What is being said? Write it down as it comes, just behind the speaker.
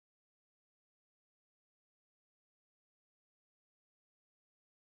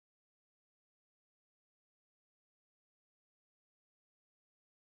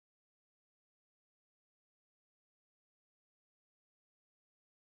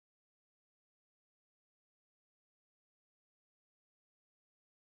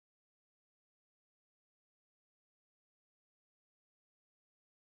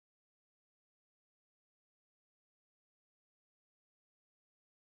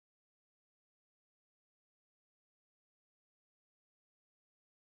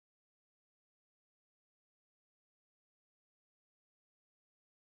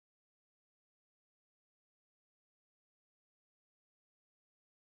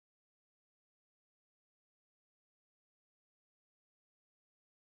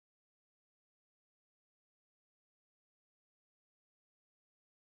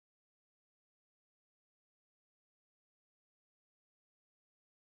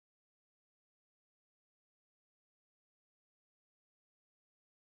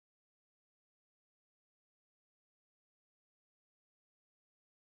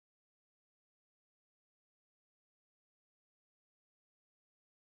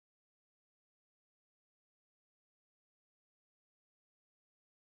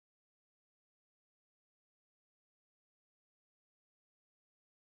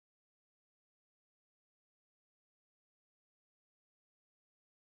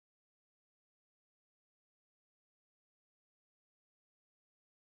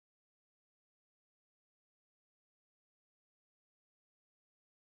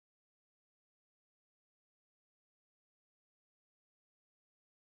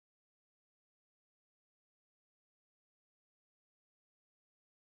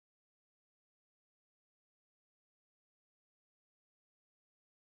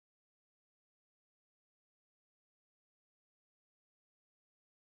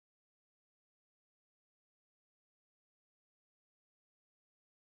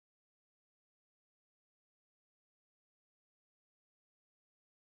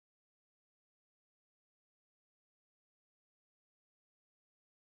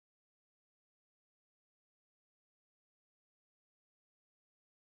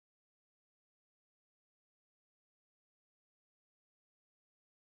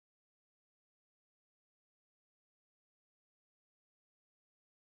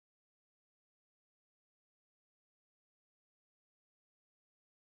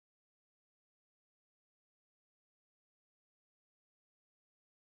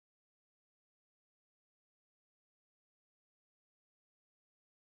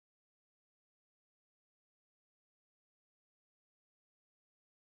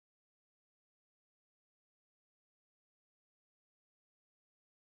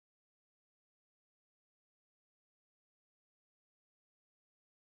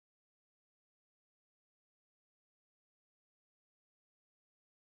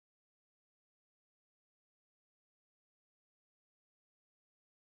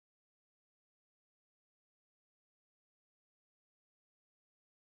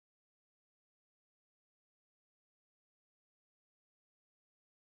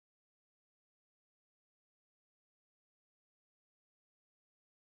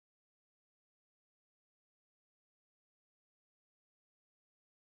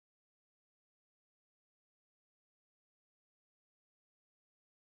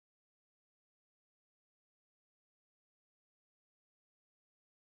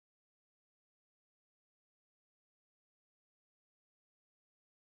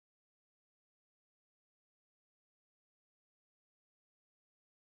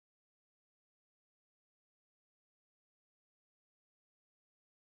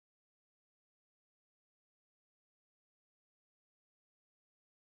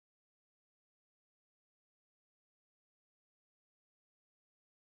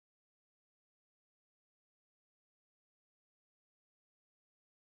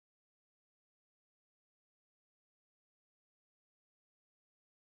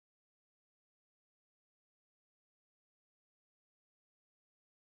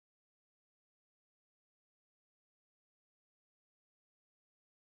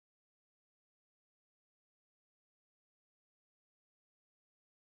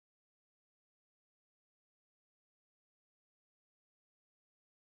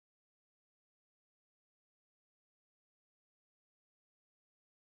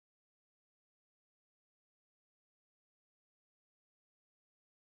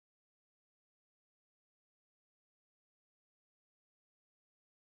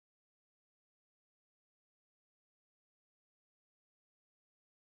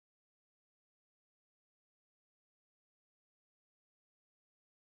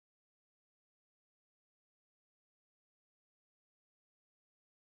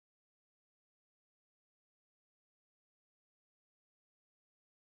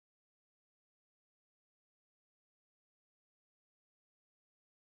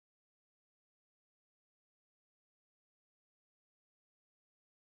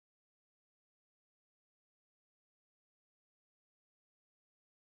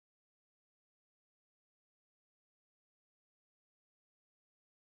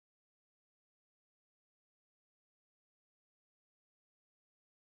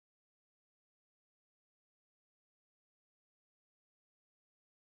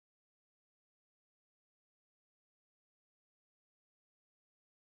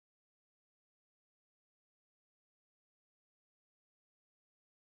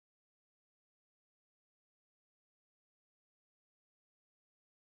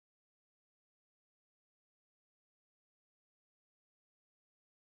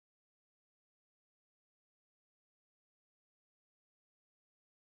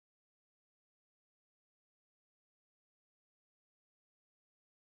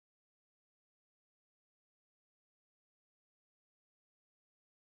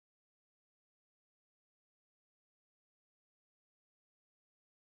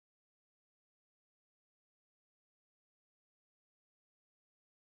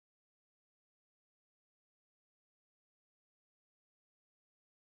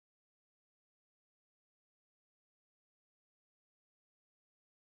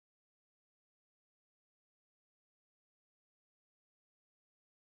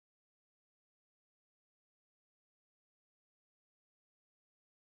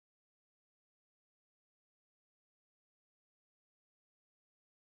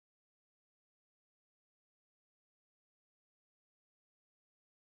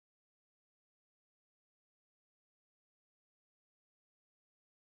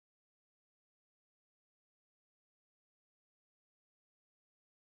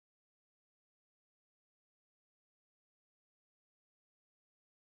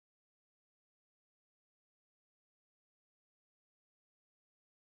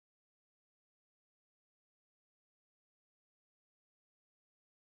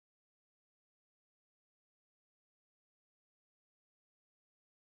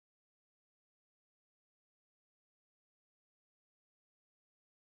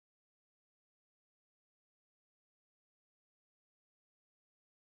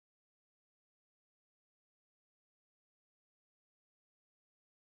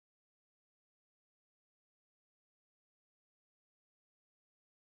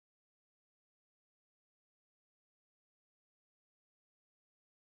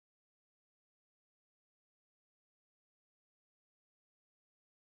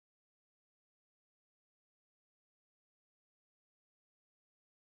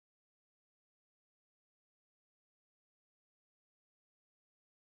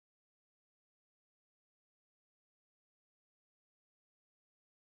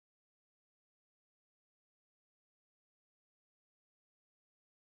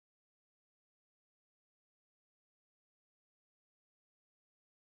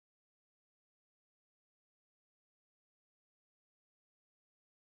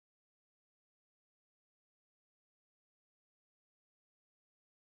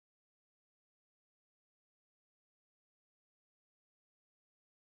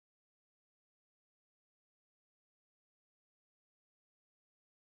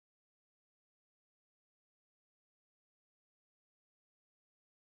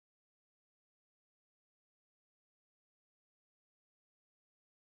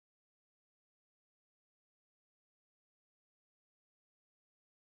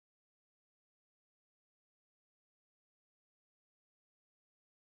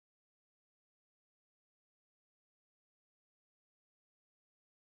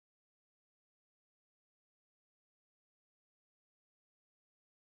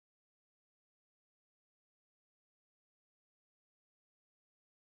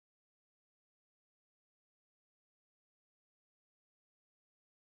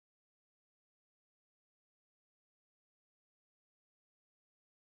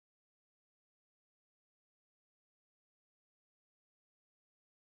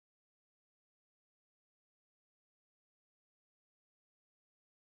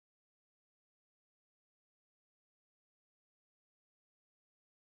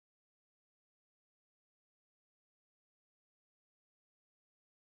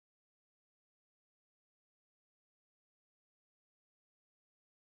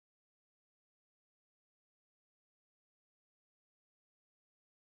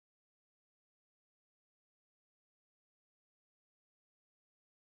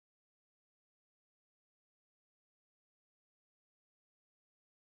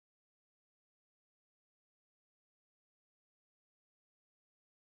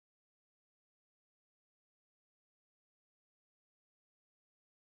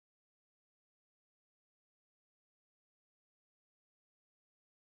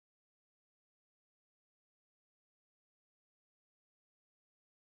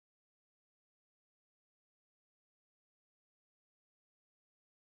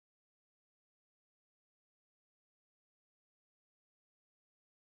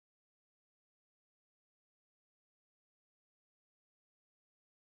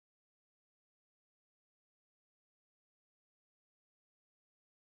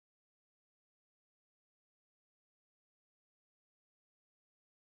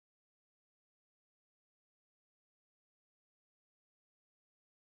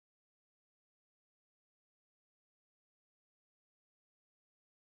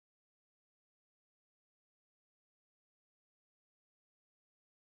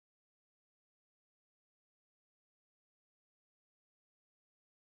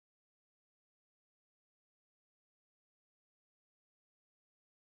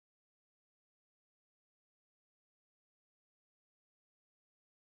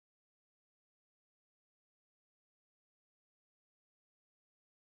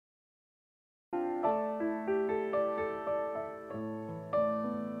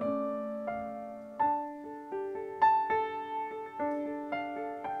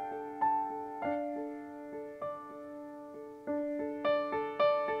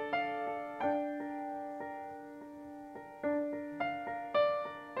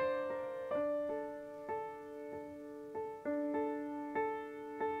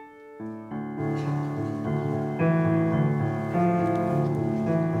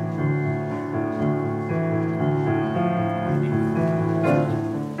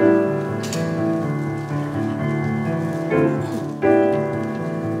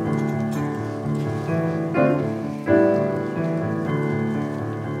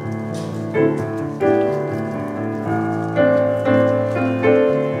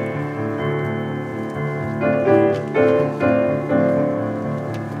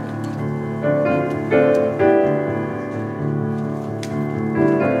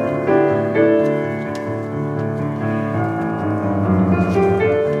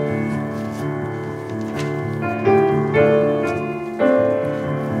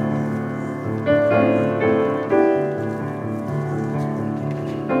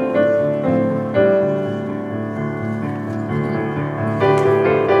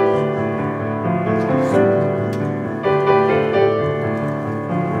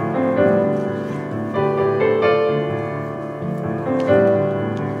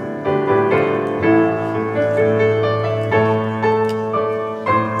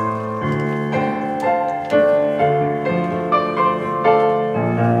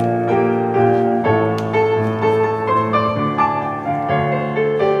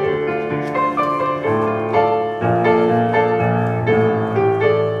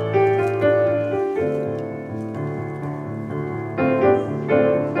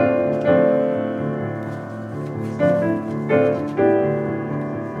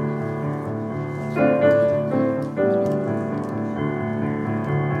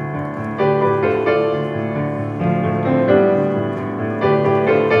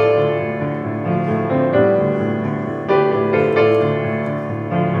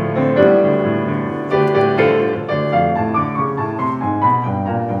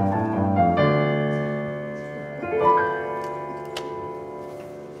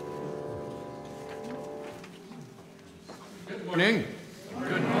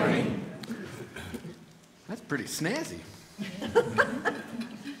snazzy.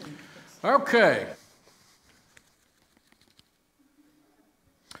 Okay.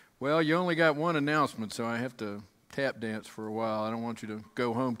 Well, you only got one announcement, so I have to tap dance for a while. I don't want you to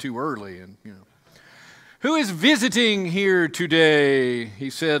go home too early and, Who is visiting here today?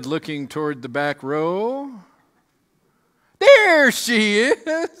 He said, looking toward the back row. There she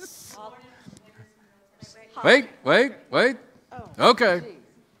is. Wait. Okay.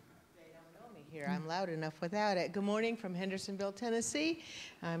 I'm loud enough without it. Good morning from Hendersonville, Tennessee.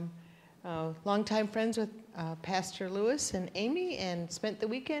 I'm longtime friends with Pastor Lewis and Amy, and spent the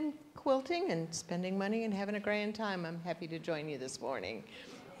weekend quilting and spending money and having a grand time. I'm happy to join you this morning.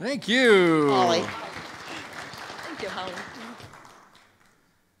 Thank you. Holly. Thank you, Holly.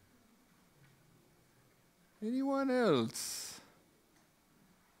 Anyone else?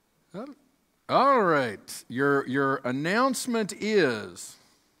 All right. Your announcement is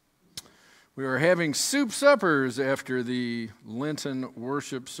we are having soup suppers after the Lenten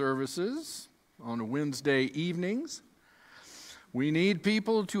worship services on Wednesday evenings. We need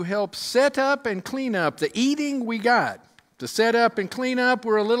people to help set up and clean up. The eating we got. To set up and clean up,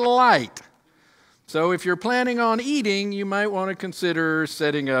 we're a little light. So if you're planning on eating, you might want to consider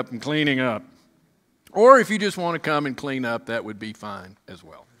setting up and cleaning up. Or if you just want to come and clean up, that would be fine as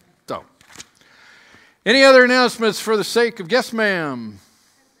well. So, any other announcements for the sake of yes, ma'am?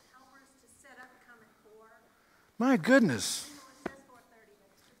 My goodness.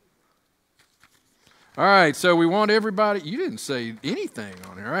 All right, so we want everybody, you didn't say anything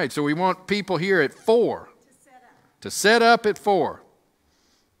on here. All right, so we want people here at 4. To set up at 4.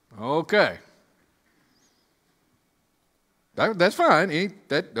 Okay. That's fine.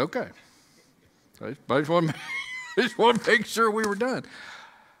 Okay. I just want to make sure we were done.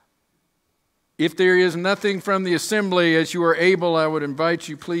 If there is nothing from the assembly, as you are able, I would invite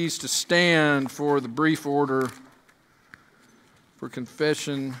you please to stand for the brief order for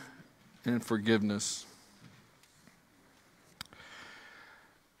confession and forgiveness.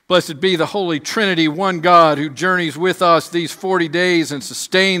 Blessed be the Holy Trinity, one God, who journeys with us these 40 days and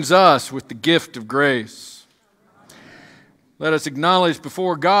sustains us with the gift of grace. Let us acknowledge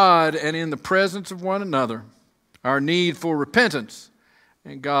before God and in the presence of one another our need for repentance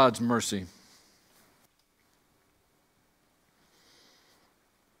and God's mercy.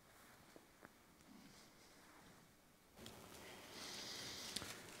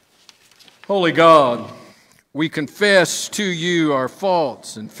 Holy God, we confess to you our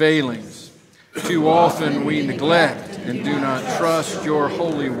faults and failings. Too often we neglect and do not trust your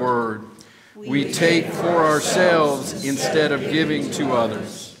holy word. We take for ourselves instead of giving to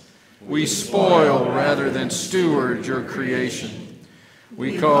others. We spoil rather than steward your creation.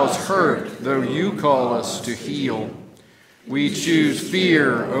 We cause hurt, though you call us to heal. We choose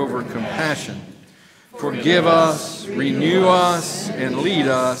fear over compassion. Forgive us, renew us, and lead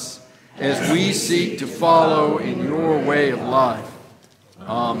us as we seek to follow in your way of life.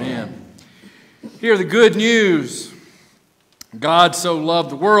 Amen. Hear the good news. God so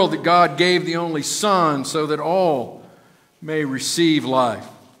loved the world that God gave the only Son so that all may receive life.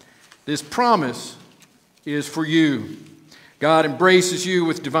 This promise is for you. God embraces you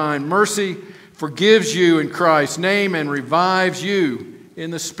with divine mercy, forgives you in Christ's name, and revives you in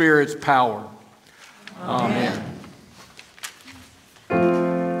the Spirit's power. Amen. Yeah.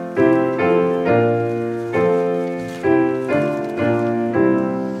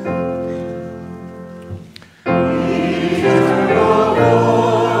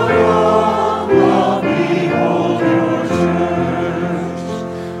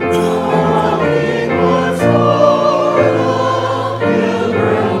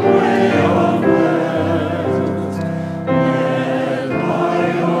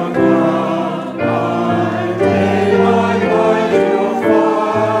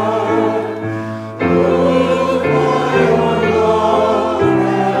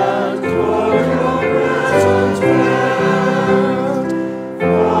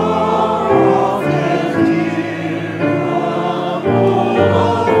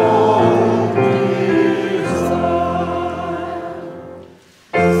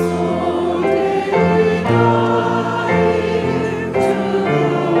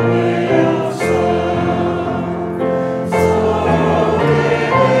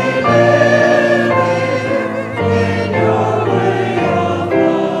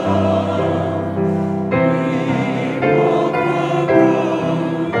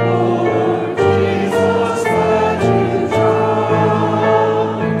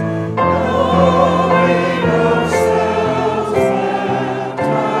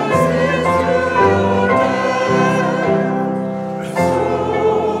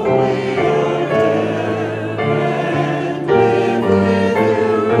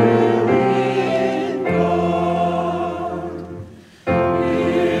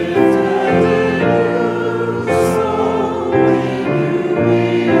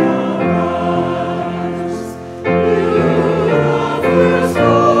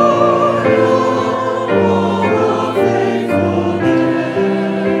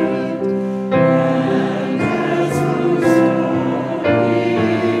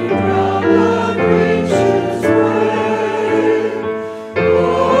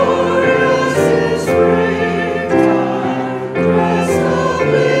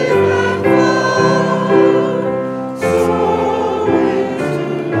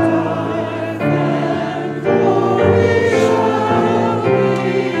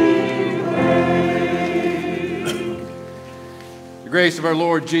 grace of our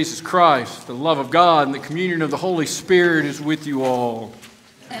Lord Jesus Christ, the love of God, and the communion of the Holy Spirit is with you all.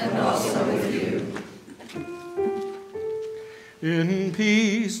 And also with you. In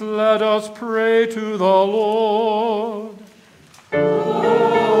peace, let us pray to the Lord.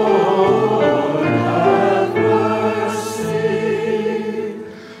 Lord, have mercy.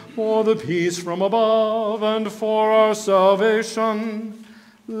 For the peace from above and for our salvation,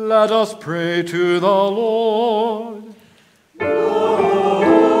 let us pray to the Lord. Lord,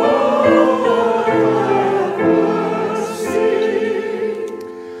 have mercy.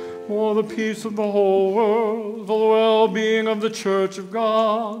 For the peace of the whole world, for the well-being of the Church of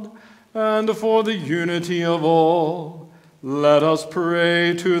God, and for the unity of all, let us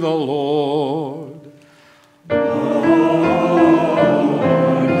pray to the Lord. Lord,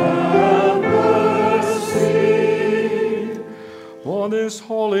 have mercy. For this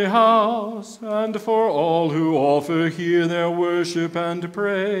holy house, and for all who offer here their worship and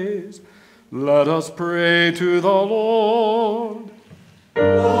praise, let us pray to the Lord.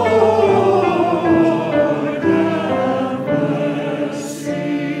 Lord, have mercy.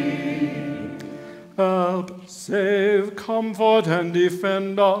 Help, save, comfort, and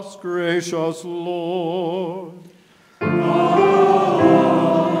defend us, gracious Lord. Amen.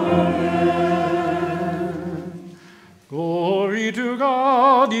 Glory to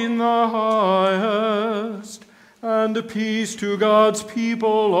God in the highest, and peace to God's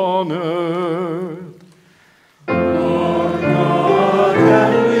people on earth. Lord God,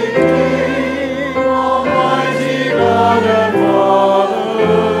 heavenly King, almighty God and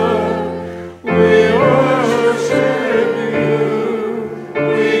Father, we worship you,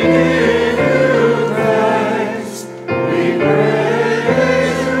 we give you thanks, we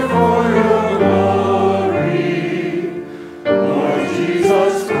praise you for your glory. Lord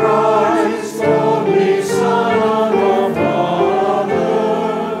Jesus Christ, only Son of the Father,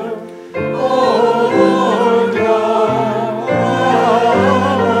 O Lord God,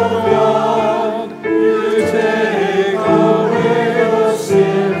 Lamb of God, you take away the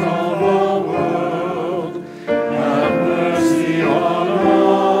sin of the world. Have mercy on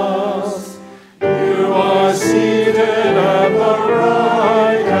us. You are seated at the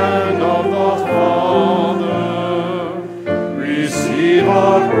right hand of the Father. Receive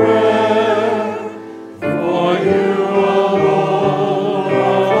our prayer, for you alone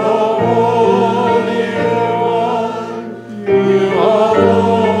are the Holy One. You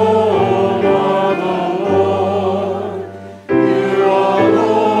alone are the Lord. You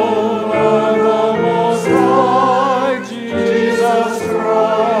alone are the Most High, Jesus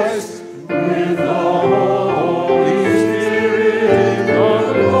Christ, with the Holy Spirit, in the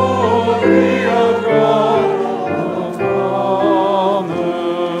glory of God the Father.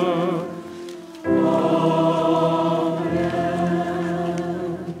 Amen.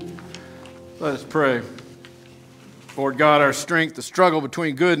 Let us pray. Lord God, our strength, the struggle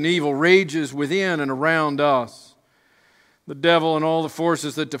between good and evil rages within and around us. The devil and all the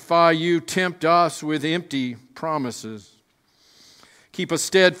forces that defy you tempt us with empty promises. Keep us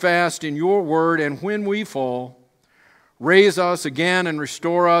steadfast in your word, and when we fall, raise us again and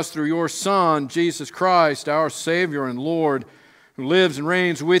restore us through your Son, Jesus Christ, our Savior and Lord, who lives and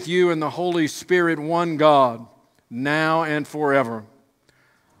reigns with you in the Holy Spirit, one God, now and forever.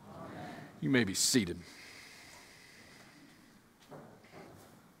 Amen. You may be seated.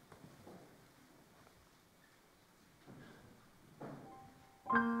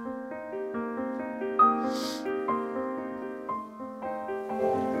 I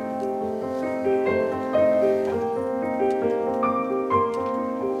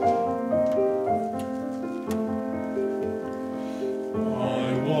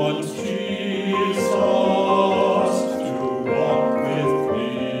want Jesus to walk with me.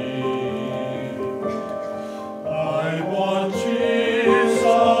 I want Jesus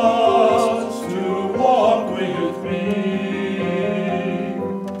to walk with me.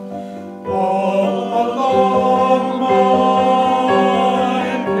 All along my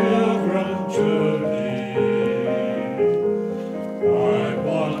pilgrim journey, I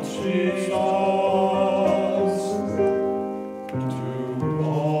want Jesus to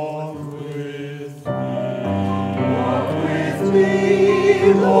walk with me. Walk with me,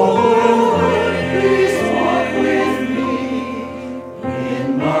 Lord, please walk with me. In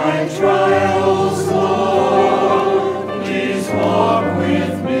my trials, Lord, please walk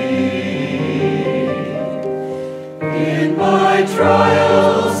with me. In my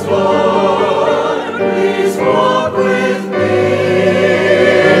trials, Lord, please walk with me.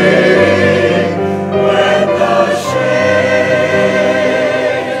 When the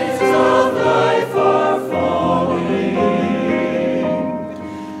shades of life are falling,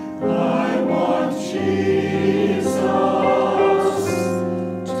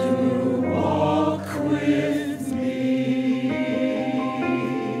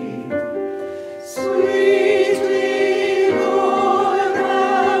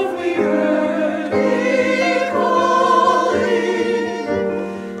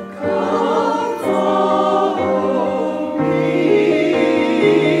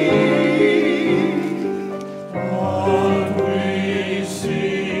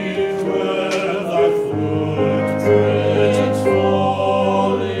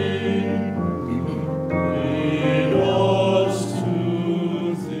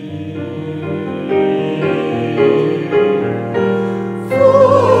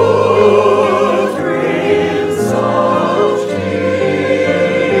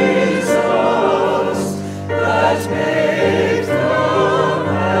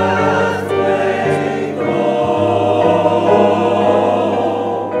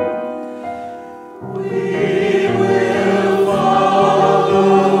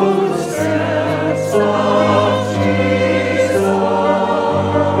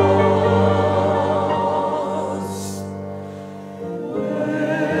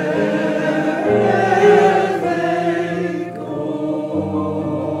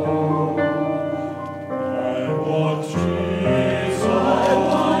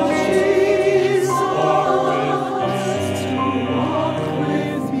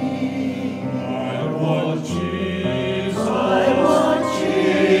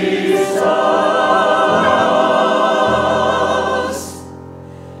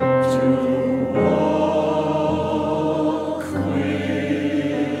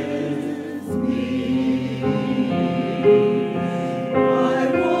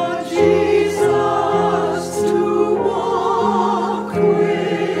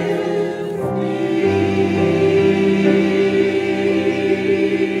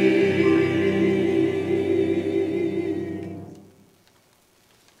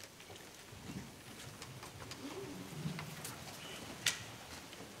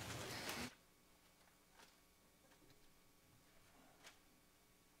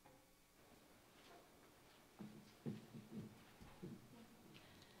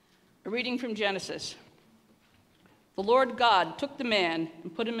 reading from Genesis. The Lord God took the man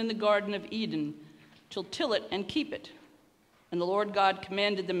and put him in the Garden of Eden to till it and keep it. And the Lord God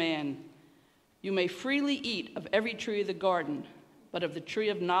commanded the man, "You may freely eat of every tree of the garden, but of the tree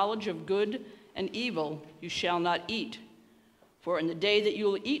of knowledge of good and evil you shall not eat, for in the day that you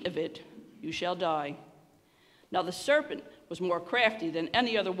will eat of it, you shall die." Now the serpent was more crafty than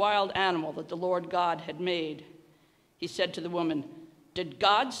any other wild animal that the Lord God had made. He said to the woman, "Did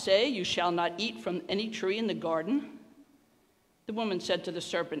God say you shall not eat from any tree in the garden?" The woman said to the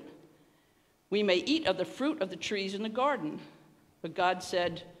serpent, "We may eat of the fruit of the trees in the garden." But God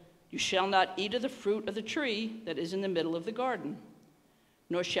said, "You shall not eat of the fruit of the tree that is in the middle of the garden,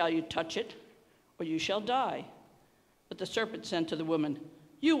 nor shall you touch it, or you shall die." But the serpent said to the woman,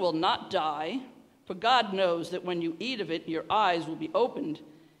 "You will not die, for God knows that when you eat of it, your eyes will be opened,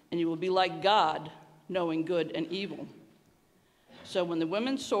 and you will be like God, knowing good and evil." So when the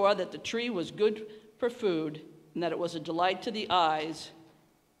woman saw that the tree was good for food, and that it was a delight to the eyes,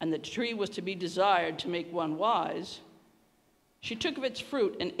 and the tree was to be desired to make one wise, she took of its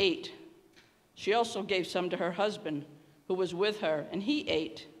fruit and ate. She also gave some to her husband, who was with her, and he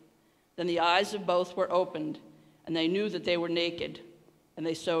ate. Then the eyes of both were opened, and they knew that they were naked. And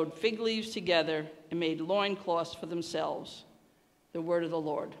they sewed fig leaves together and made loincloths for themselves. The word of the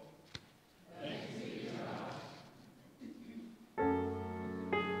Lord.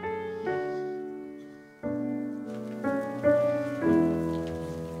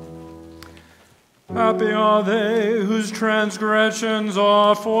 Happy are they whose transgressions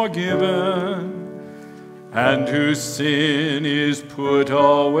are forgiven, and whose sin is put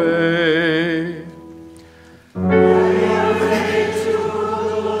away. Happy are they to whom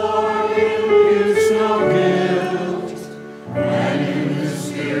the Lord imputes no guilt, and in whose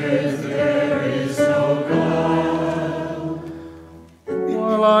spirit there is no guile.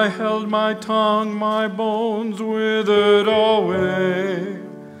 While I held my tongue, my bones withered away,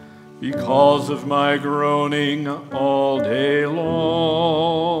 because of my groaning all day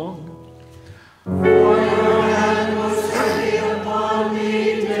long. For your hand was heavy upon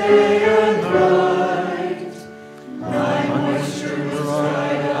me day and night. My moisture was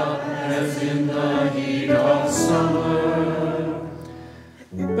dried up as in the heat of summer.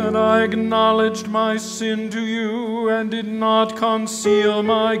 Then I acknowledged my sin to you and did not conceal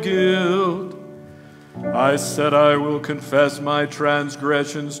my guilt. I said, I will confess my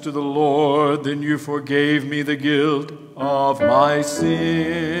transgressions to the Lord. Then you forgave me the guilt of my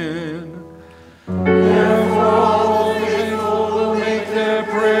sin. Therefore all faithful will make their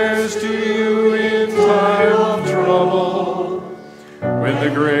prayers to you in time of trouble. When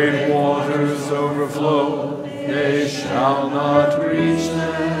the great waters overflow, they shall not reach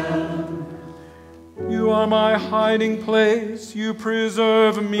them. You are my hiding place. You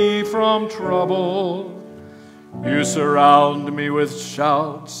preserve me from trouble. You surround me with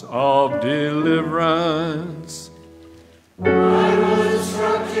shouts of deliverance. I will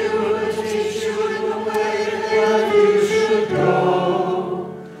instruct you and teach you in the way that you should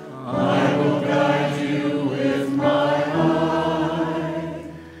go. I will guide you with my eye.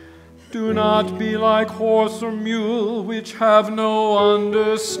 Do not be like horse or mule, which have no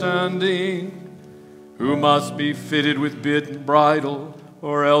understanding, who must be fitted with bit and bridle,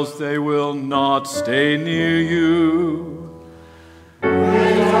 or else they will not stay near you.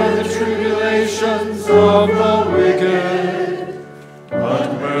 Great are the tribulations of the wicked,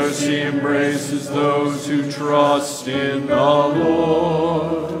 but mercy embraces those who trust in the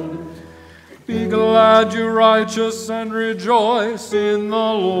Lord. Be glad, you righteous, and rejoice in the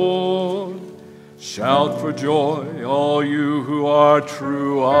Lord. Shout for joy, all you who are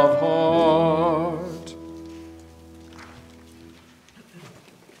true of heart.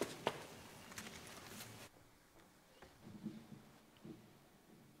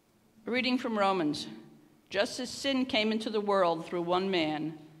 A reading from Romans. Just as sin came into the world through one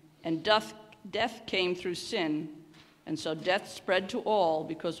man, and death came through sin, and so death spread to all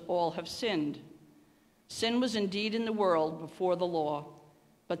because all have sinned. Sin was indeed in the world before the law,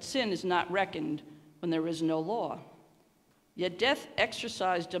 but sin is not reckoned when there is no law. Yet death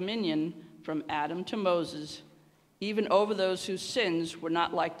exercised dominion from Adam to Moses, even over those whose sins were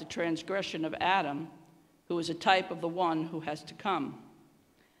not like the transgression of Adam, who is a type of the one who has to come.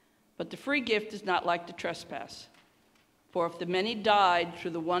 But the free gift is not like the trespass. For if the many died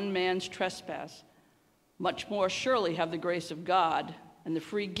through the one man's trespass, much more surely have the grace of God and the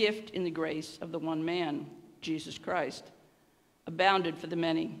free gift in the grace of the one man, Jesus Christ, abounded for the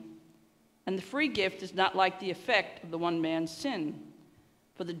many. And the free gift is not like the effect of the one man's sin.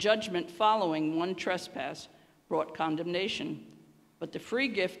 For the judgment following one trespass brought condemnation, But the free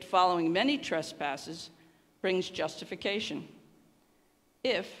gift following many trespasses brings justification.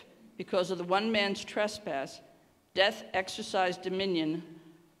 If, because of the one man's trespass, death exercised dominion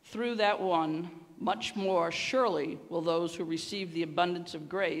through that one, much more surely will those who receive the abundance of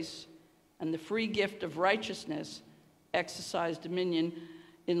grace and the free gift of righteousness exercise dominion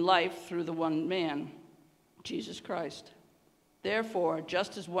in life through the one man, Jesus Christ. Therefore,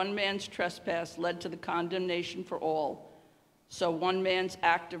 just as one man's trespass led to the condemnation for all, so one man's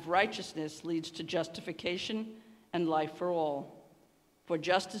act of righteousness leads to justification and life for all. For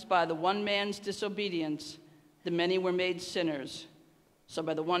just as by the one man's disobedience the many were made sinners, so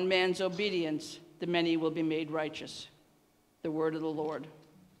by the one man's obedience the many will be made righteous. The word of the Lord.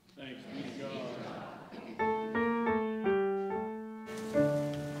 Thanks be to God.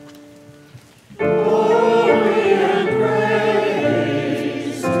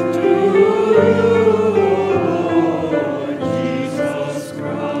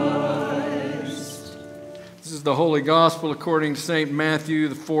 The Holy Gospel according to St. Matthew,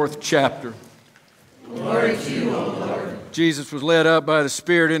 the 4th chapter. Glory to you, O Lord. Jesus was led up by the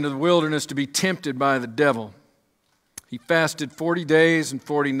Spirit into the wilderness to be tempted by the devil. He fasted 40 days and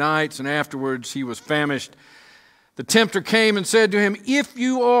 40 nights, and afterwards he was famished. The tempter came and said to him, "If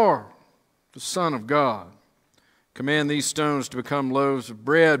you are the Son of God, command these stones to become loaves of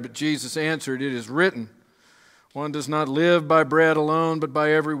bread." But Jesus answered, "It is written, one does not live by bread alone, but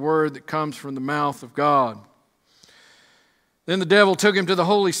by every word that comes from the mouth of God." Then the devil took him to the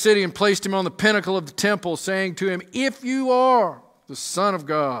holy city and placed him on the pinnacle of the temple, saying to him, "If you are the Son of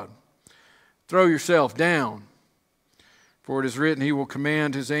God, throw yourself down. For it is written, he will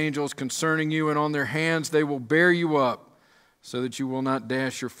command his angels concerning you, and on their hands they will bear you up, so that you will not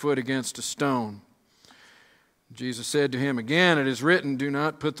dash your foot against a stone." Jesus said to him again, "It is written, do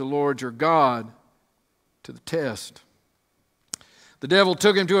not put the Lord your God to the test." The devil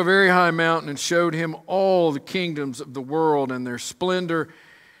took him to a very high mountain and showed him all the kingdoms of the world and their splendor,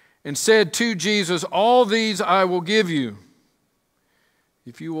 and said to Jesus, "All these I will give you,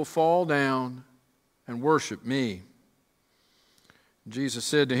 if you will fall down and worship me." Jesus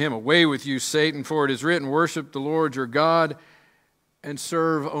said to him, "Away with you, Satan, for it is written, worship the Lord your God and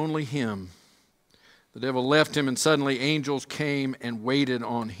serve only him." The devil left him, and suddenly angels came and waited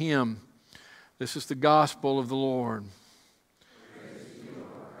on him. This is the gospel of the Lord.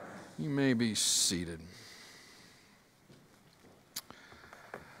 You may be seated.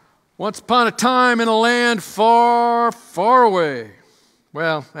 Once upon a time in a land far, far away.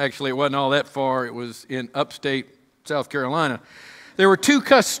 Well, actually, it wasn't all that far. It was in upstate South Carolina. There were two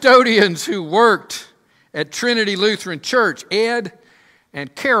custodians who worked at Trinity Lutheran Church, Ed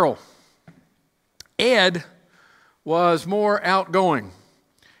and Carol. Ed was more outgoing.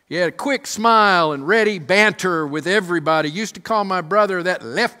 He had a quick smile and ready banter with everybody. Used to call my brother that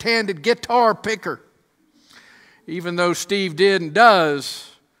left-handed guitar picker. Even though Steve did and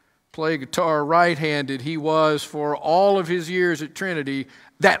does play guitar right-handed, he was, for all of his years at Trinity,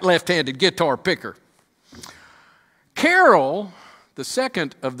 that left-handed guitar picker. Carol, the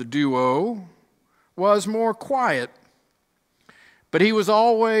second of the duo, was more quiet, but he was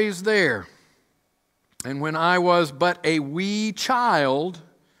always there. And when I was but a wee child,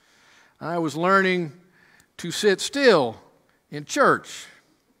 I was learning to sit still in church.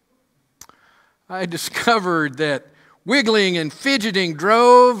 I discovered that wiggling and fidgeting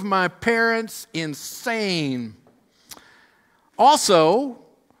drove my parents insane. Also,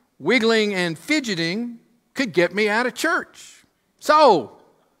 wiggling and fidgeting could get me out of church. So,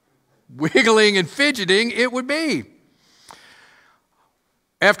 wiggling and fidgeting it would be.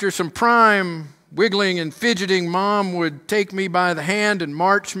 After some prime wiggling and fidgeting, Mom would take me by the hand and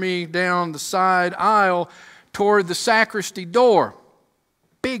march me down the side aisle toward the sacristy door.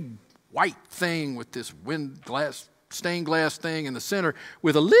 Big white thing with this stained glass thing in the center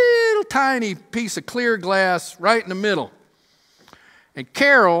with a little tiny piece of clear glass right in the middle. And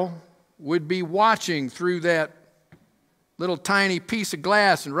Carol would be watching through that little tiny piece of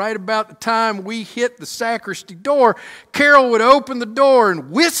glass, and right about the time we hit the sacristy door, Carol would open the door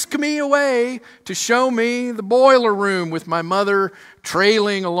and whisk me away to show me the boiler room with my mother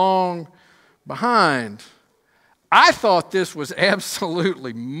trailing along behind. I thought this was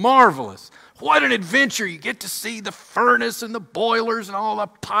absolutely marvelous. What an adventure. You get to see the furnace and the boilers and all the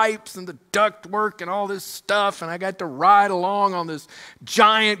pipes and the ductwork and all this stuff, and I got to ride along on this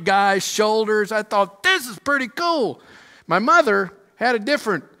giant guy's shoulders. I thought, this is pretty cool. My mother had a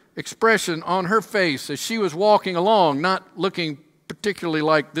different expression on her face as she was walking along, not looking particularly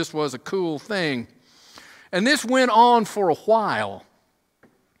like this was a cool thing. And this went on for a while.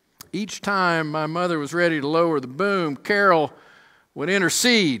 Each time my mother was ready to lower the boom, Carol would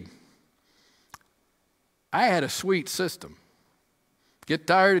intercede. I had a sweet system. Get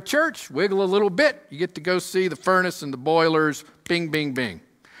tired of church, wiggle a little bit, you get to go see the furnace and the boilers, bing, bing, bing.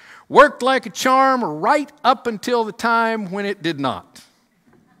 Worked like a charm right up until the time when it did not.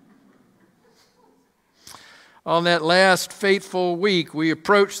 On that last fateful week, we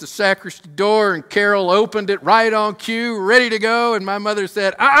approached the sacristy door and Carol opened it right on cue, ready to go, and my mother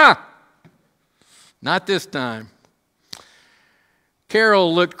said, not this time.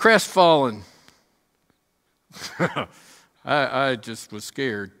 Carol looked crestfallen. I just was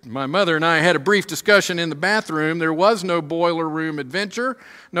scared. My mother and I had a brief discussion in the bathroom. There was no boiler room adventure,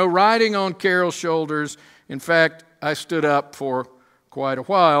 no riding on Carol's shoulders. In fact, I stood up for quite a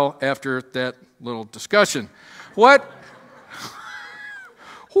while after that little discussion. What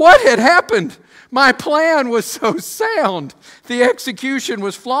had happened? My plan was so sound. The execution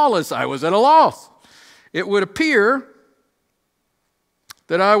was flawless. I was at a loss. It would appear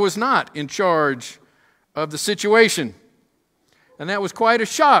that I was not in charge of the situation. And that was quite a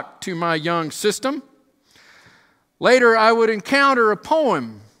shock to my young system. Later, I would encounter a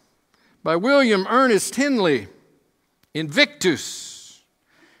poem by William Ernest Henley, Invictus.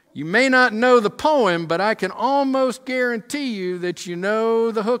 You may not know the poem, but I can almost guarantee you that you know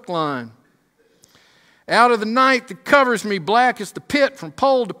the hook line. Out of the night that covers me black as the pit from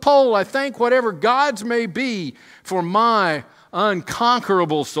pole to pole, I thank whatever gods may be for my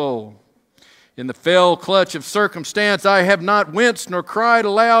unconquerable soul. In the fell clutch of circumstance, I have not winced nor cried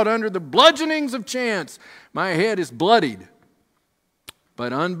aloud under the bludgeonings of chance. My head is bloodied,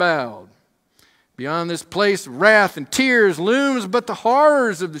 but unbowed. Beyond this place of wrath and tears looms but the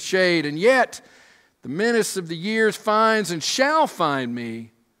horrors of the shade, and yet the menace of the years finds and shall find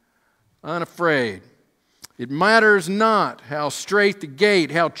me unafraid. It matters not how straight the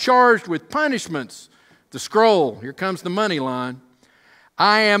gate, how charged with punishments the scroll. Here comes the money line.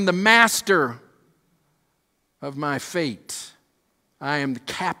 I am the master of my fate. I am the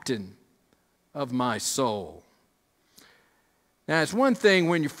captain of my soul. Now, it's one thing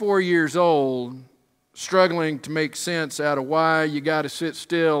when you're 4 years old, struggling to make sense out of why you got to sit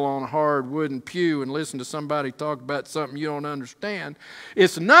still on a hard wooden pew and listen to somebody talk about something you don't understand.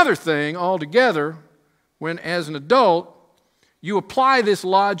 It's another thing altogether when, as an adult, you apply this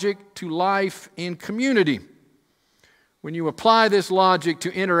logic to life in community. When you apply this logic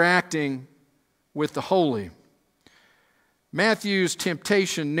to interacting with the holy. Matthew's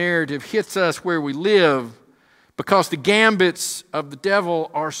temptation narrative hits us where we live because the gambits of the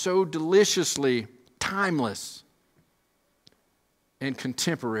devil are so deliciously timeless and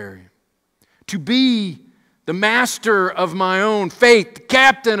contemporary. To be the master of my own fate, the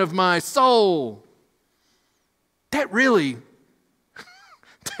captain of my soul, that really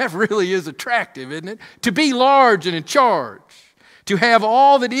is attractive, isn't it? To be large and in charge. To have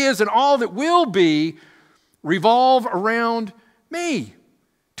all that is and all that will be revolve around me.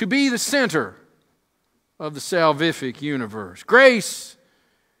 To be the center of the salvific universe. Grace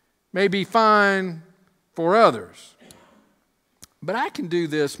may be fine for others, but I can do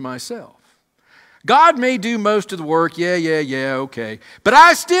this myself. God may do most of the work, yeah, okay. But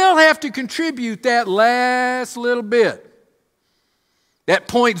I still have to contribute that last little bit. That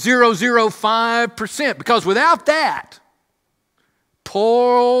 0.005%, because without that,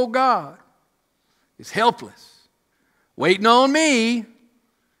 poor old God is helpless, waiting on me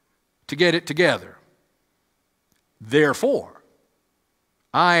to get it together. Therefore,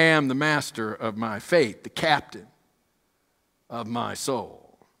 I am the master of my fate, the captain of my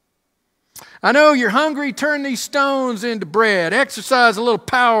soul. I know you're hungry. Turn these stones into bread. Exercise a little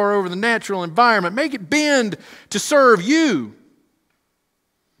power over the natural environment. Make it bend to serve you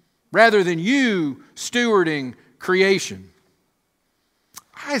rather than you stewarding creation.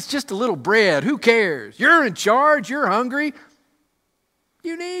 It's just a little bread. Who cares? You're in charge. You're hungry.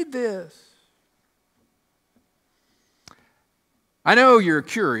 You need this. I know you're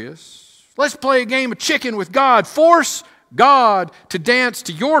curious. Let's play a game of chicken with God. Force God to dance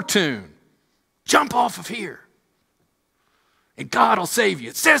to your tune. Jump off of here, and God will save you.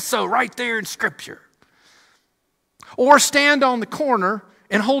 It says so right there in Scripture. Or stand on the corner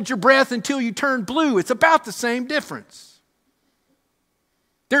and hold your breath until you turn blue. It's about the same difference.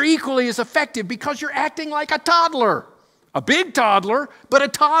 They're equally as effective because you're acting like a toddler. A big toddler, but a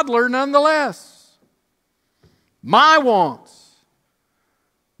toddler nonetheless. My wants,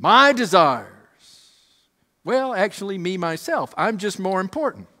 my desires. Well, actually, me, myself. I'm just more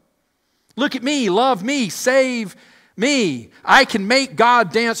important. Look at me, love me, save me. I can make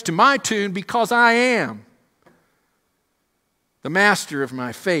God dance to my tune because I am the master of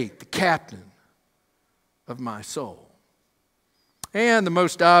my fate, the captain of my soul. And the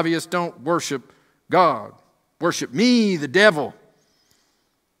most obvious, don't worship God. Worship me, the devil.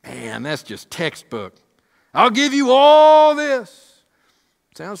 Man, that's just textbook. I'll give you all this.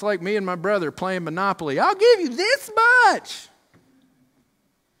 Sounds like me and my brother playing Monopoly. I'll give you this much.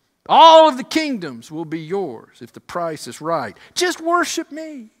 All of the kingdoms will be yours if the price is right. Just worship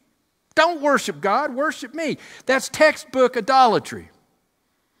me. Don't worship God, worship me. That's textbook idolatry.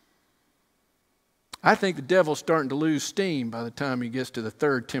 I think the devil's starting to lose steam by the time he gets to the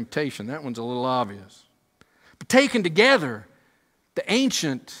third temptation. That one's a little obvious. But taken together, the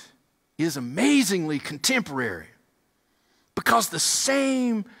ancient is amazingly contemporary because the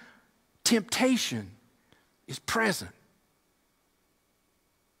same temptation is present.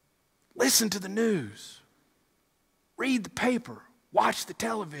 Listen to the news. Read the paper. Watch the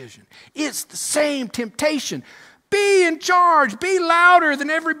television. It's the same temptation. Be in charge. Be louder than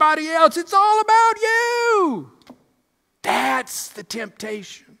everybody else. It's all about you. That's the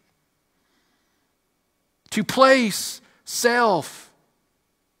temptation. To place self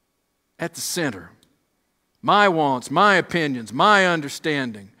at the center. My wants, my opinions, my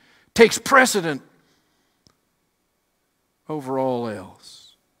understanding takes precedent over all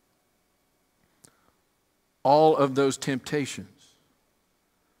else. All of those temptations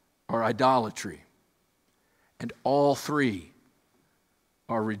are idolatry. And all three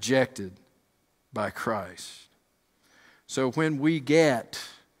are rejected by Christ. So when we get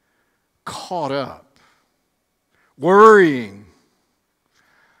caught up worrying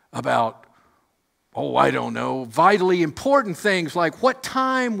about, I don't know, vitally important things like what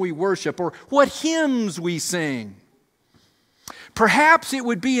time we worship or what hymns we sing, perhaps it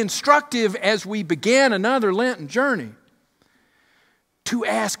would be instructive as we begin another Lenten journey to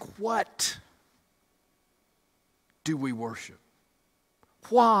ask, what do we worship?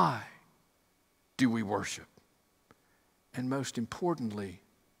 Why do we worship? And most importantly,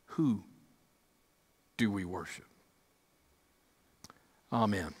 who do we worship?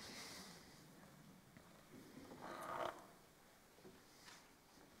 Amen.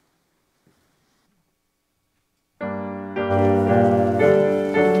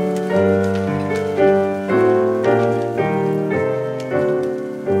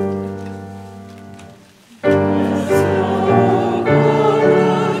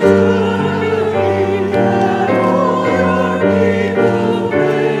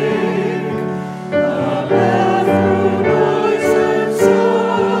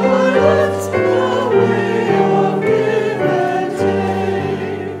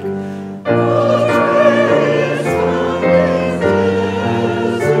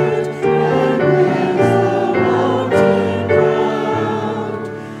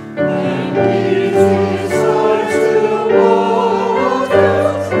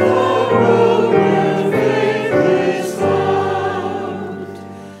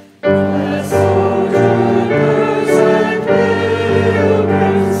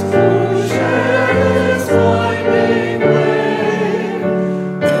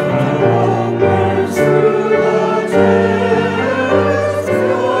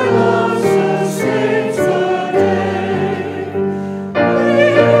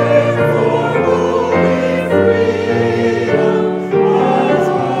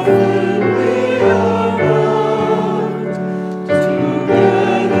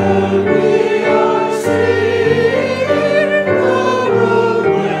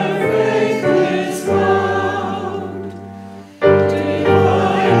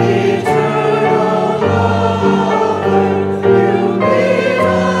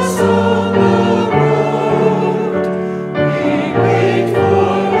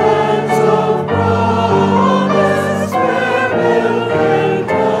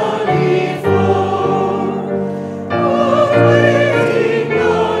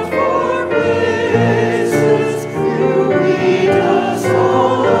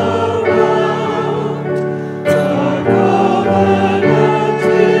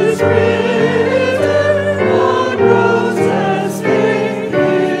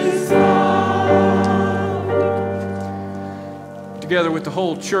 Together with the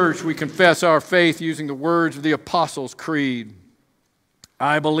whole church, we confess our faith using the words of the Apostles' Creed.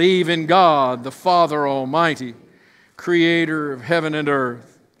 I believe in God, the Father Almighty, creator of heaven and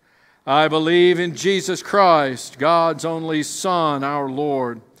earth. I believe in Jesus Christ, God's only Son, our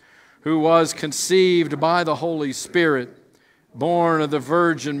Lord, who was conceived by the Holy Spirit, born of the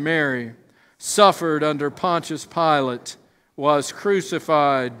Virgin Mary, suffered under Pontius Pilate, was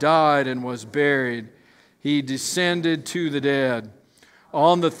crucified, died, and was buried. He descended to the dead.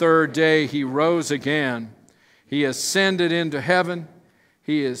 On the third day he rose again. He ascended into heaven.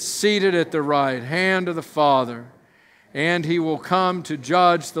 He is seated at the right hand of the Father. and he will come to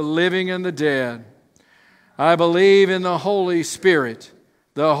judge the living and the dead. I believe in the Holy Spirit,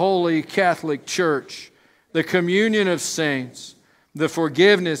 the Holy Catholic Church, the communion of saints, the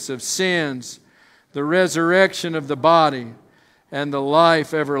forgiveness of sins, the resurrection of the body, and the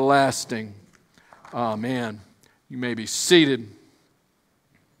life everlasting. Amen. You may be seated.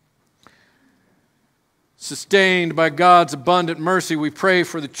 Sustained by God's abundant mercy, we pray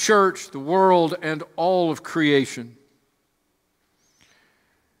for the church, the world, and all of creation.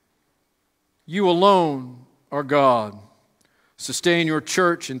 You alone are God. Sustain your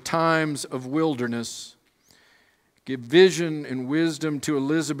church in times of wilderness. Give vision and wisdom to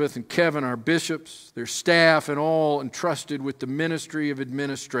Elizabeth and Kevin, our bishops, their staff, and all entrusted with the ministry of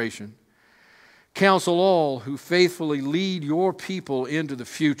administration. Counsel all who faithfully lead your people into the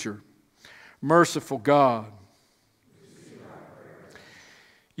future. Merciful God,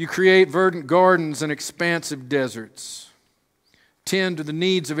 you create verdant gardens and expansive deserts. Tend to the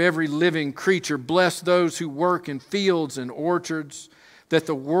needs of every living creature. Bless those who work in fields and orchards, that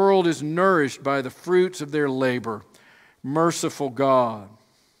the world is nourished by the fruits of their labor. Merciful God,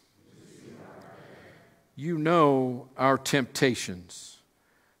 you know our temptations.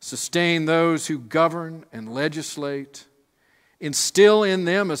 Sustain those who govern and legislate. Instill in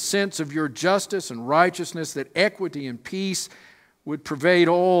them a sense of your justice and righteousness, that equity and peace would pervade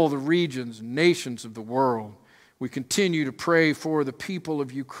all the regions and nations of the world. We continue to pray for the people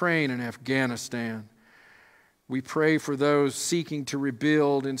of Ukraine and Afghanistan. We pray for those seeking to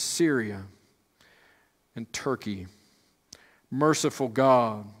rebuild in Syria and Turkey. Merciful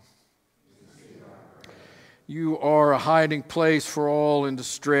God, you are a hiding place for all in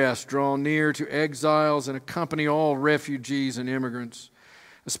distress. Draw near to exiles and accompany all refugees and immigrants,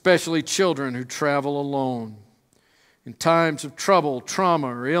 especially children who travel alone. In times of trouble, trauma,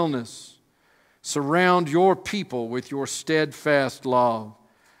 or illness, surround your people with your steadfast love,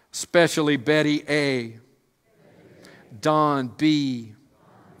 especially Betty A., Don B.,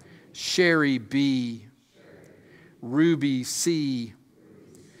 Sherry B., Ruby C.,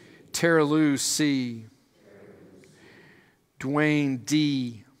 Tara Lou C., Dwayne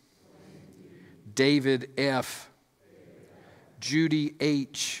D., David F., Judy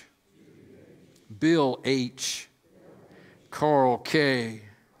H., Bill H., Carl K.,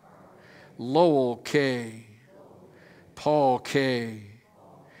 Lowell K., Paul K.,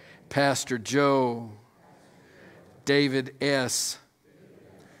 Pastor Joe, David S.,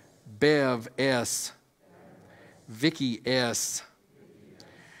 Bev S., Vicky S.,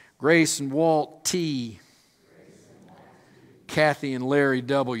 Grace and Walt T., Kathy and Larry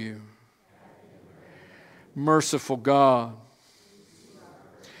W. Merciful God,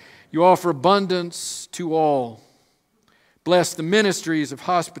 you offer abundance to all. Bless the ministries of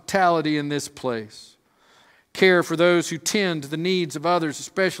hospitality in this place. Care for those who tend to the needs of others,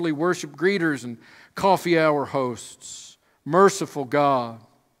 especially worship greeters and coffee hour hosts. Merciful God,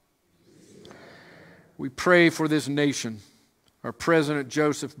 we pray for this nation, our President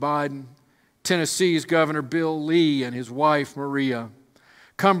Joseph Biden, Tennessee's Governor Bill Lee and his wife Maria,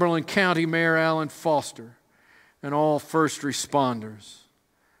 Cumberland County Mayor Alan Foster, and all first responders.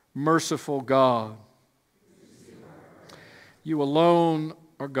 Merciful God, you alone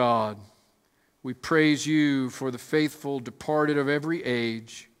are God. We praise you for the faithful departed of every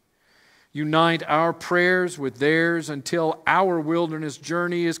age. Unite our prayers with theirs until our wilderness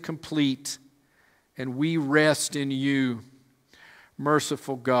journey is complete and we rest in you.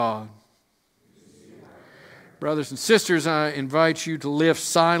 Merciful God. Brothers and sisters, I invite you to lift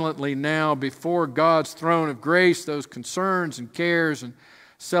silently now before God's throne of grace those concerns and cares and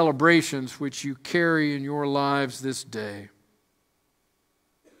celebrations which you carry in your lives this day.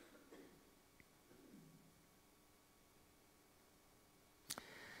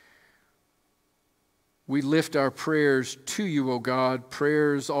 We lift our prayers to you, O God,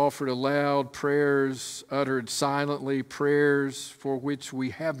 prayers offered aloud, prayers uttered silently, prayers for which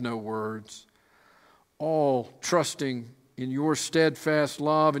we have no words, all trusting in your steadfast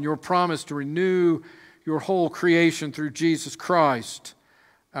love and your promise to renew your whole creation through Jesus Christ,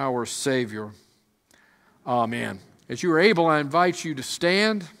 our Savior. Amen. As you are able, I invite you to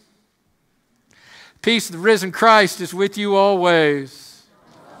stand. Peace of the risen Christ is with you always.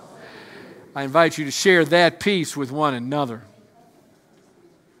 I invite you to share that peace with one another.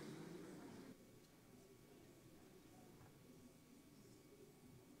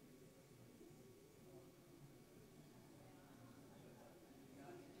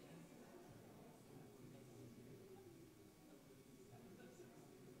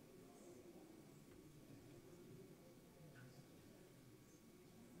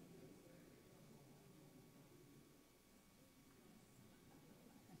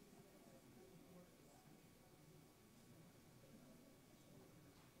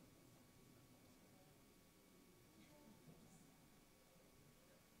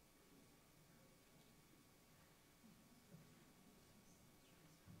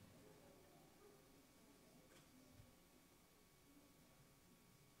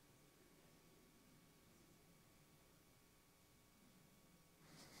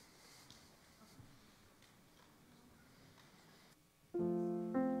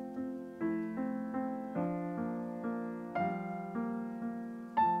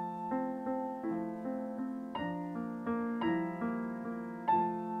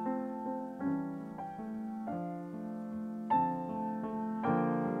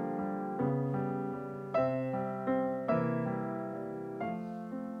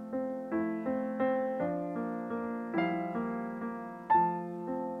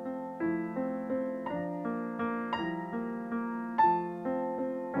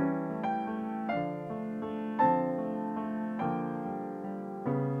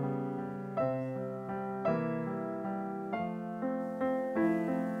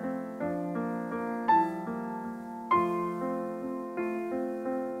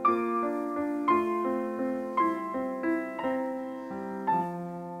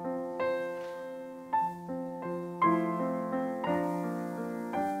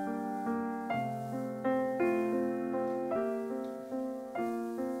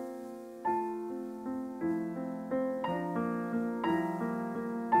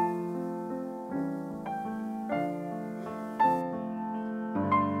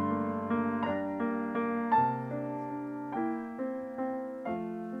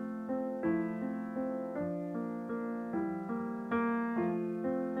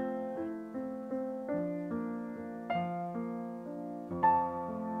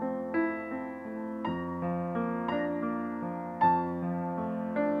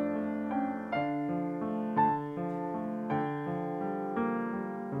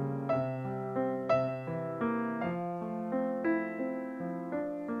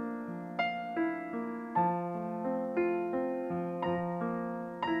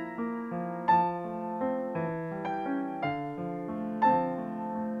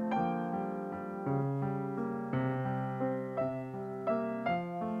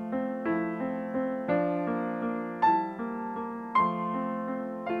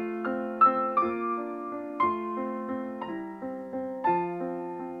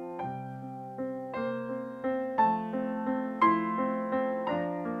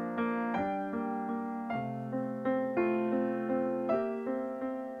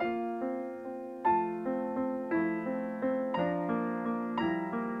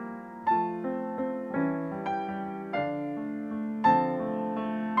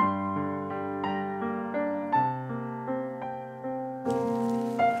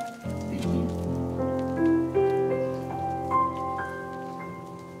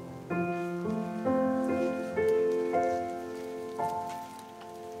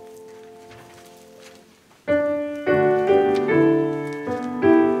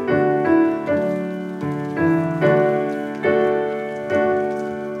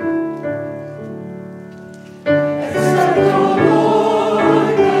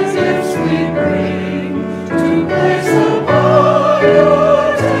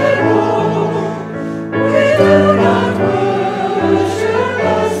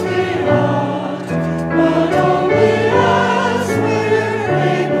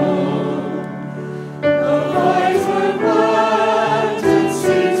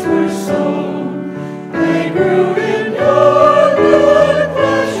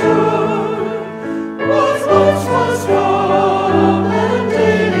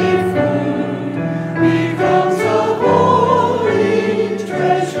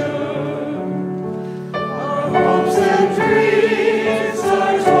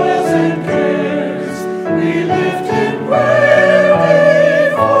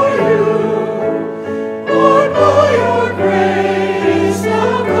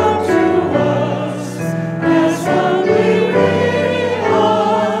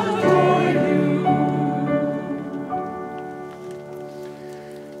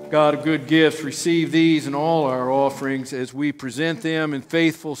 God of good gifts, receive these and all our offerings as we present them in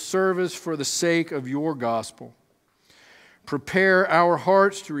faithful service for the sake of your gospel. Prepare our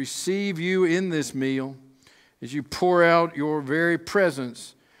hearts to receive you in this meal as you pour out your very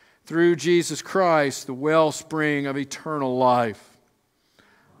presence through Jesus Christ, the wellspring of eternal life.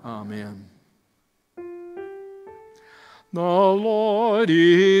 Amen. The Lord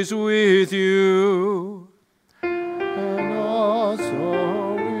is with you, and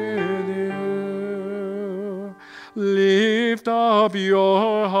also with you. Lift up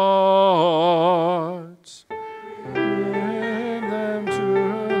your hearts. Lift them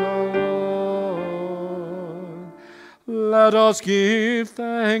to the Lord. Let us give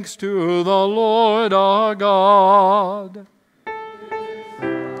thanks to the Lord our God.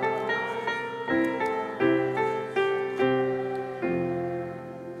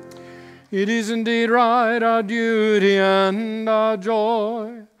 It is indeed right, our duty and our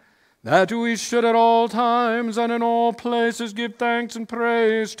joy, that we should at all times and in all places give thanks and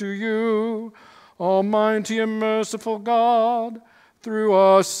praise to you, Almighty and merciful God, through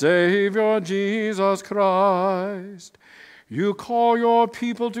our Savior Jesus Christ. You call your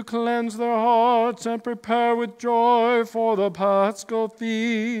people to cleanse their hearts and prepare with joy for the Paschal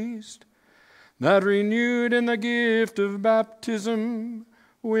feast, that renewed in the gift of baptism,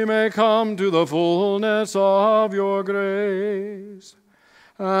 we may come to the fullness of your grace.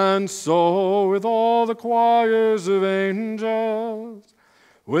 And so, with all the choirs of angels,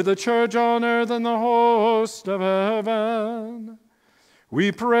 with the church on earth and the host of heaven,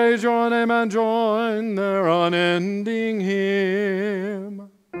 we praise your name and join their unending hymn.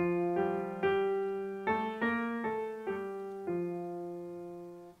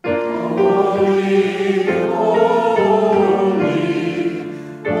 Holy, holy.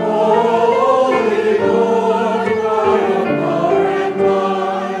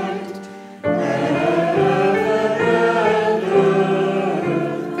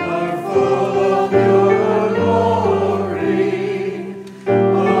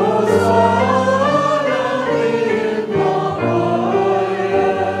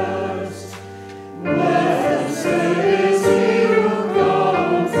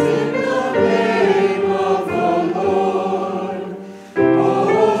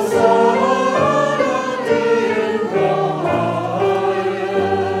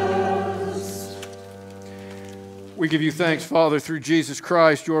 We give you thanks, Father, through Jesus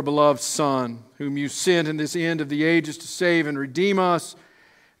Christ, your beloved Son, whom you sent in this end of the ages to save and redeem us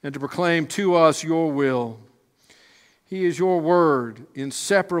and to proclaim to us your will. He is your word,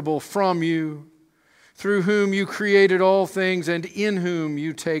 inseparable from you, through whom you created all things and in whom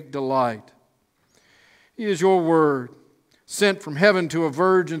you take delight. He is your word, sent from heaven to a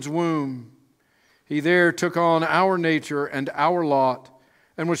virgin's womb. He there took on our nature and our lot,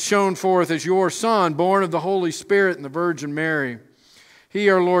 and was shown forth as your Son, born of the Holy Spirit and the Virgin Mary. He,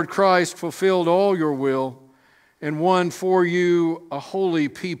 our Lord Christ, fulfilled all your will and won for you a holy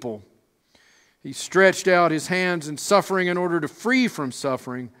people. He stretched out his hands in suffering in order to free from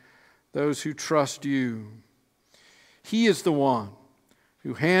suffering those who trust you. He is the one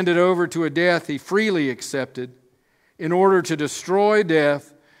who handed over to a death he freely accepted in order to destroy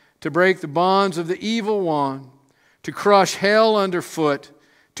death, to break the bonds of the evil one, to crush hell underfoot,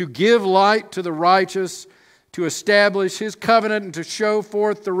 to give light to the righteous, to establish his covenant, and to show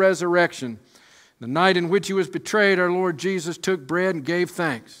forth the resurrection. The night in which he was betrayed, our Lord Jesus took bread and gave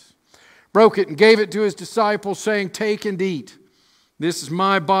thanks, broke it and gave it to his disciples, saying, "Take and eat. This is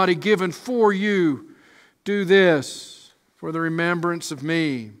my body given for you. Do this for the remembrance of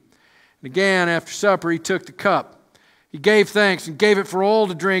me." And again, after supper, he took the cup. He gave thanks and gave it for all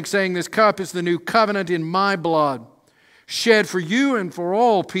to drink, saying, "This cup is the new covenant in my blood, shed for you and for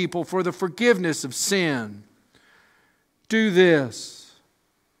all people for the forgiveness of sin. Do this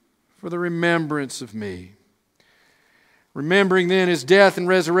for the remembrance of me." Remembering then his death and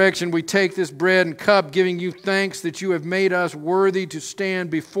resurrection, we take this bread and cup, giving you thanks that you have made us worthy to stand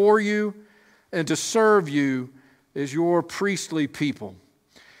before you and to serve you as your priestly people.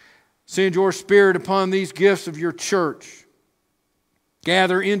 Send your Spirit upon these gifts of your church.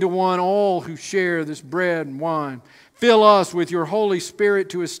 Gather into one all who share this bread and wine. Fill us with your Holy Spirit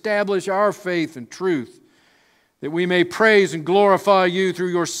to establish our faith and truth, that we may praise and glorify you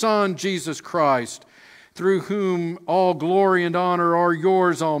through your Son, Jesus Christ, through whom all glory and honor are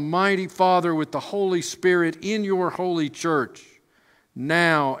yours, Almighty Father, with the Holy Spirit in your holy church,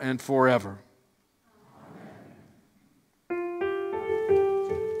 now and forever.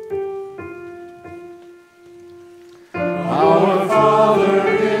 Our Father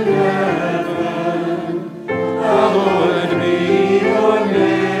in heaven, hallowed be your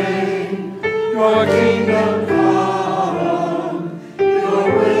name.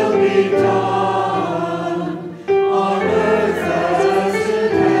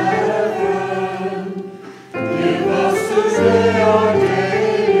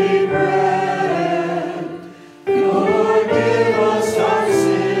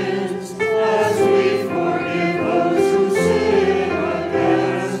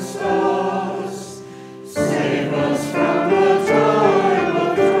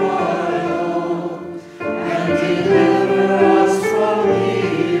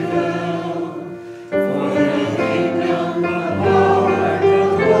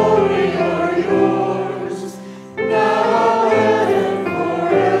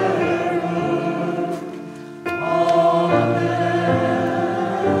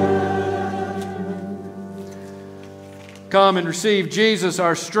 and receive Jesus,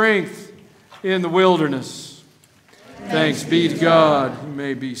 our strength in the wilderness. Thanks be to God. You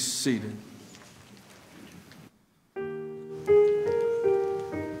may be seated.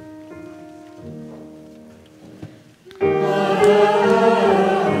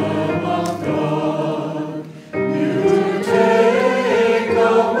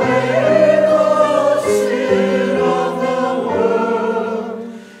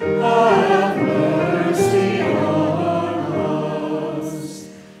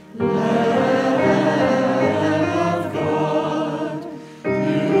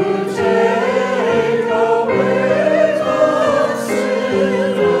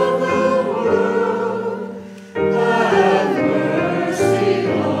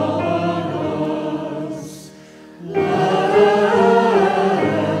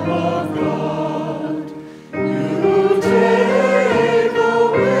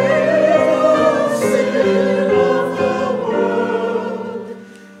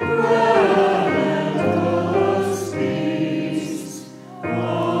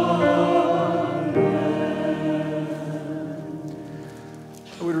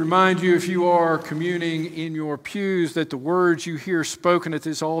 You, if you are communing in your pews, that the words you hear spoken at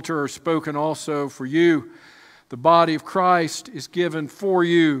this altar are spoken also for you. The body of Christ is given for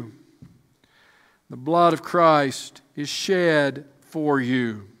you. The blood of Christ is shed for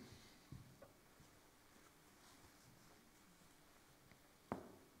you.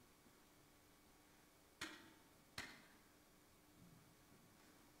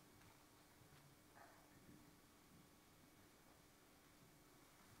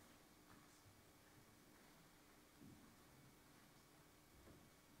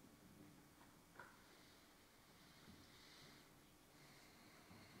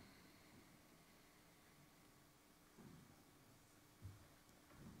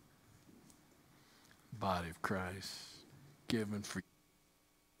 Body of Christ given for you.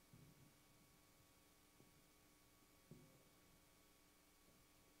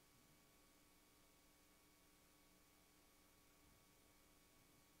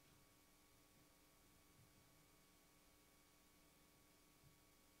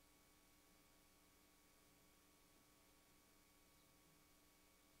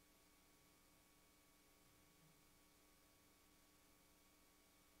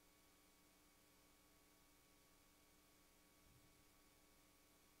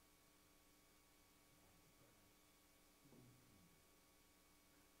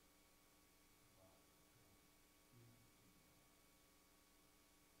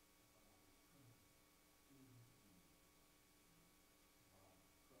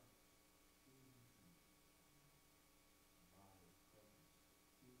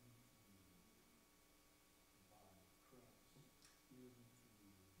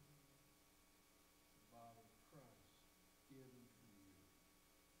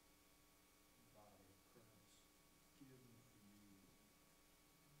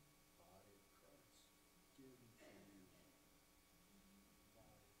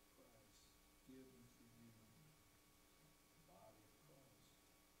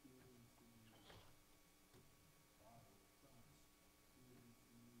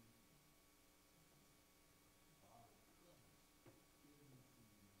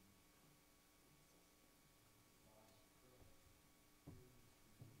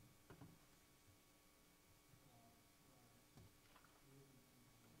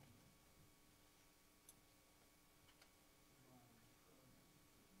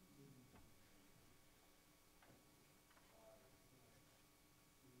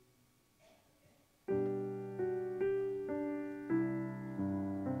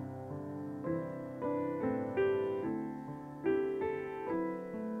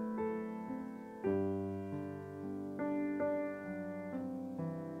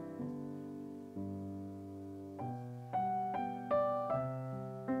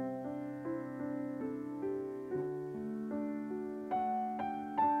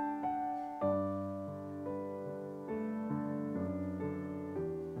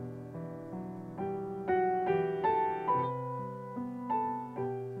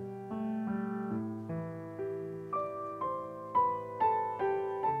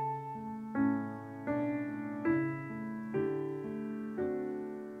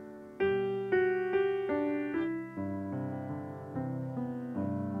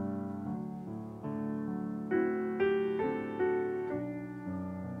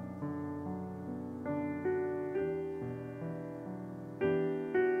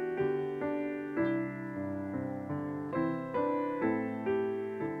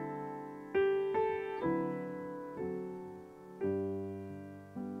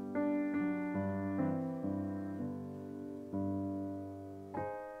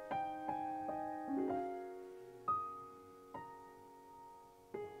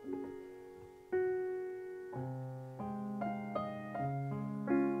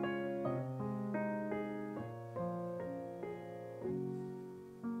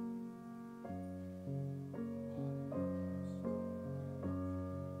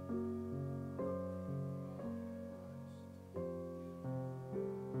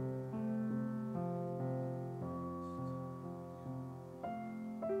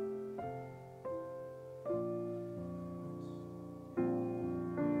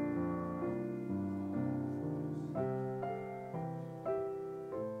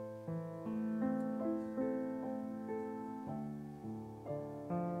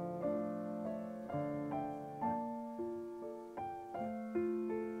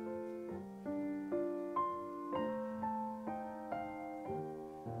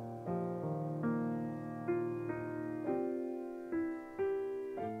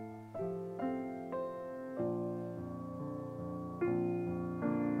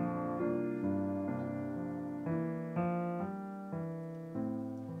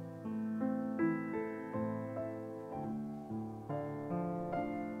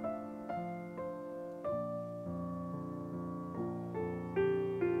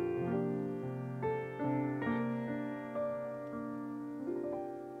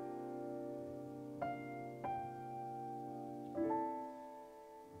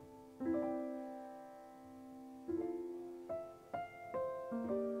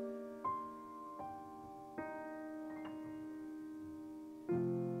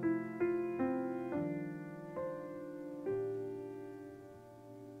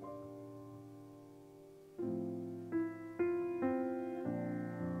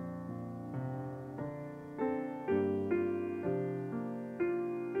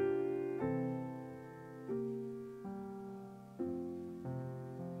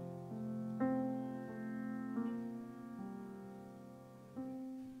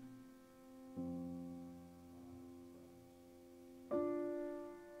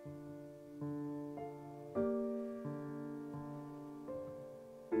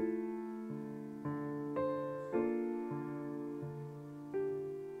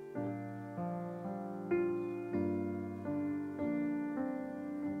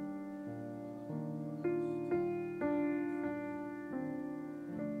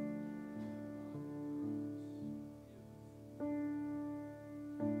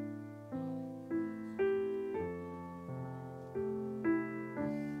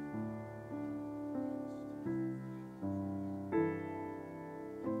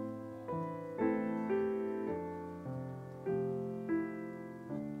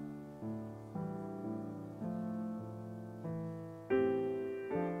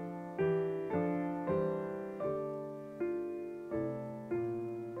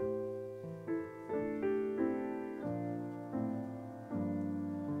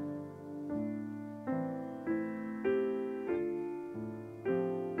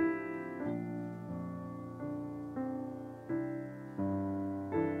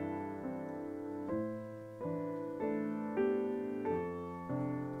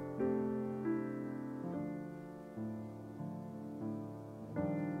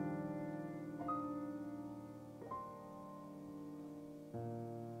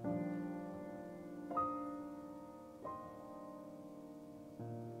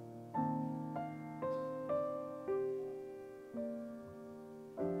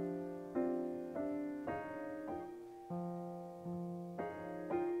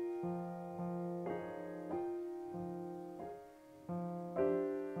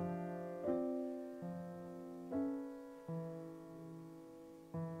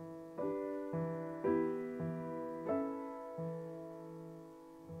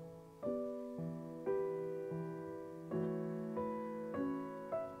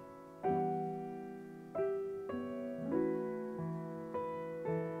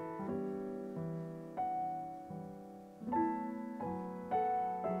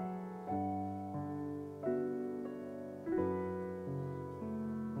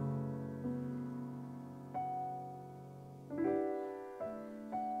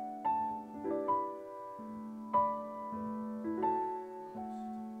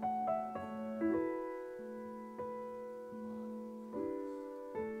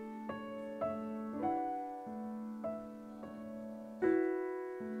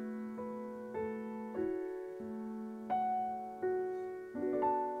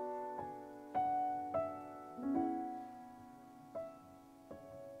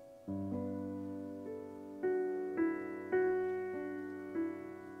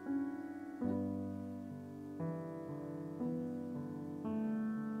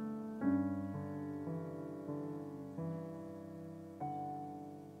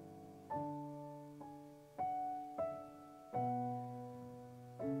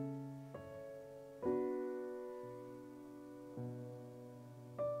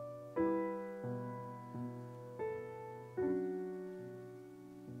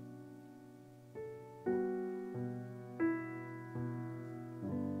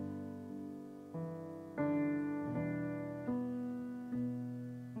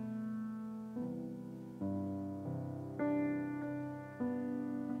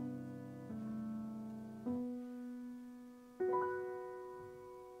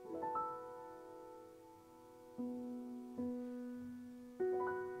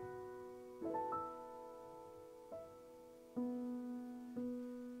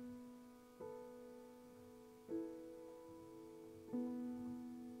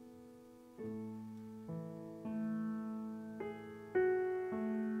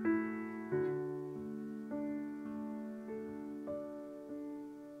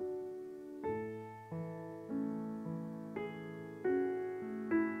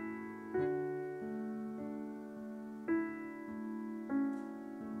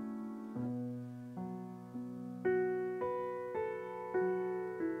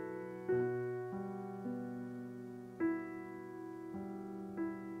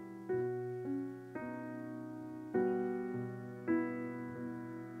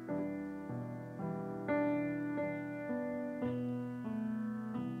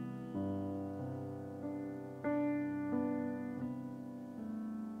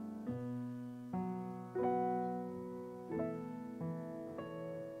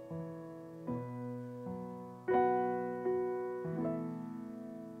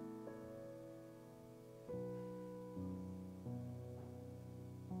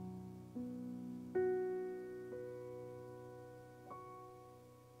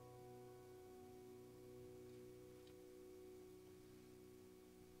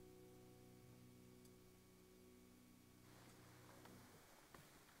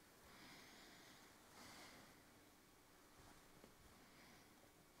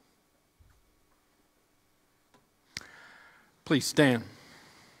 Please stand.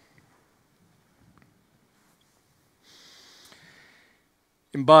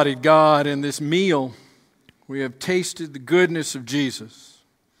 Embodied God, in this meal, we have tasted the goodness of Jesus.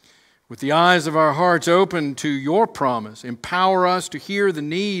 With the eyes of our hearts open to your promise, empower us to hear the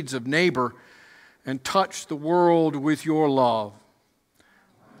needs of neighbor and touch the world with your love.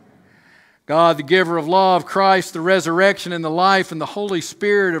 God, the giver of love, Christ, the resurrection and the life, and the Holy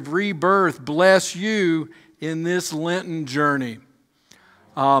Spirit of rebirth, bless you in this Lenten journey.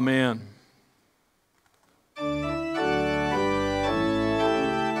 Amen.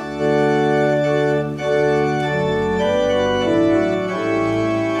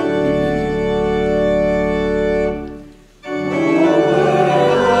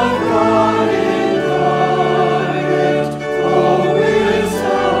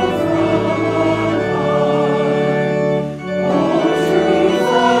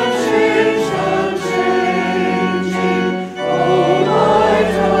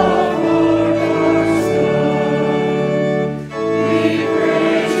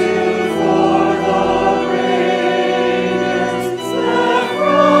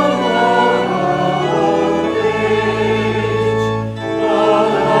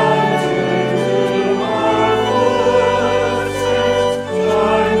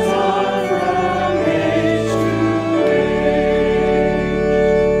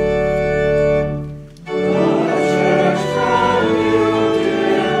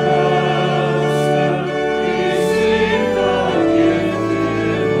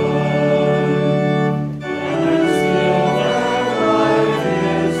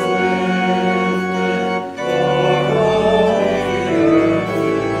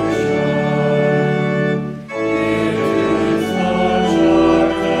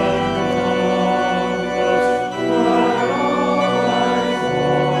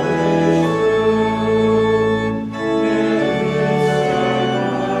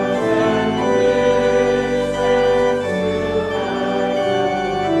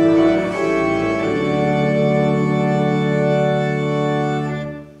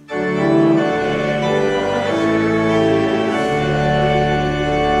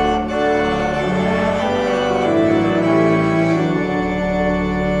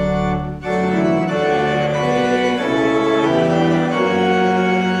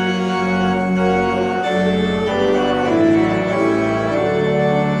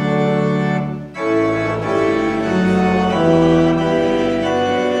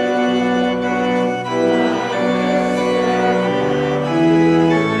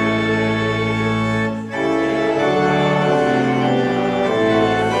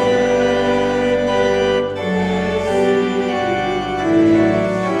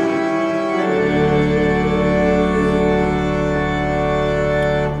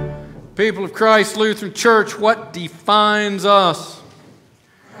 People of Christ Lutheran Church, what defines us?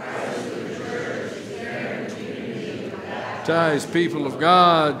 Baptized people of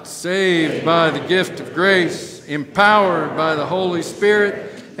God, saved by the gift of grace, empowered by the Holy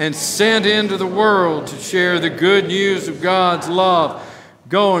Spirit, and sent into the world to share the good news of God's love.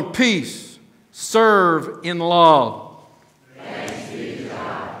 Go in peace, serve in love.